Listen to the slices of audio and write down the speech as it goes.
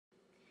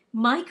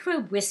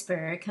Microbe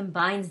Whisperer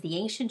combines the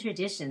ancient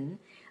tradition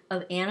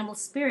of animal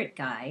spirit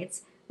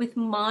guides with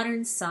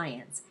modern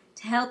science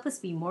to help us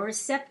be more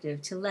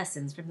receptive to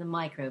lessons from the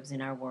microbes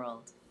in our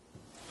world.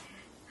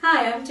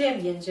 Hi, I'm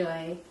Jambian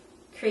Joy,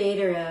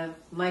 creator of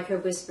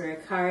Microbe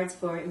Whisperer cards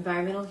for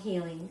environmental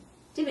healing,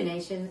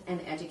 divination,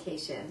 and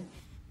education.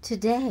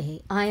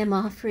 Today, I am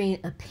offering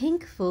a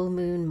pink full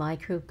moon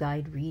microbe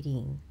guide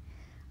reading.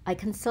 I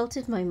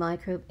consulted my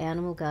Microbe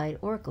Animal Guide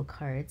Oracle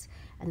cards,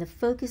 and the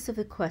focus of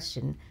the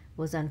question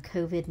was on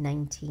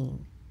COVID-19.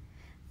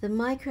 The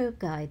microbe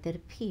guide that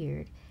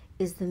appeared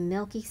is the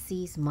Milky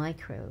Seas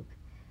Microbe.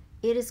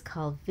 It is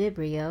called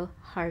Vibrio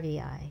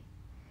Harveyi.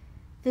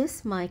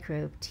 This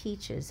microbe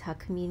teaches how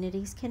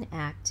communities can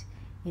act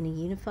in a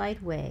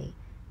unified way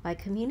by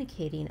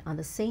communicating on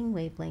the same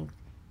wavelength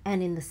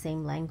and in the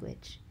same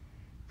language.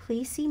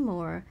 Please see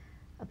more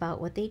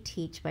about what they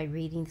teach by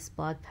reading this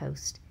blog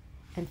post,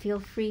 and feel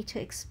free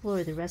to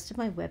explore the rest of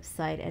my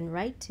website and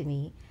write to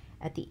me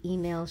at the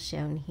email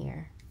shown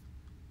here.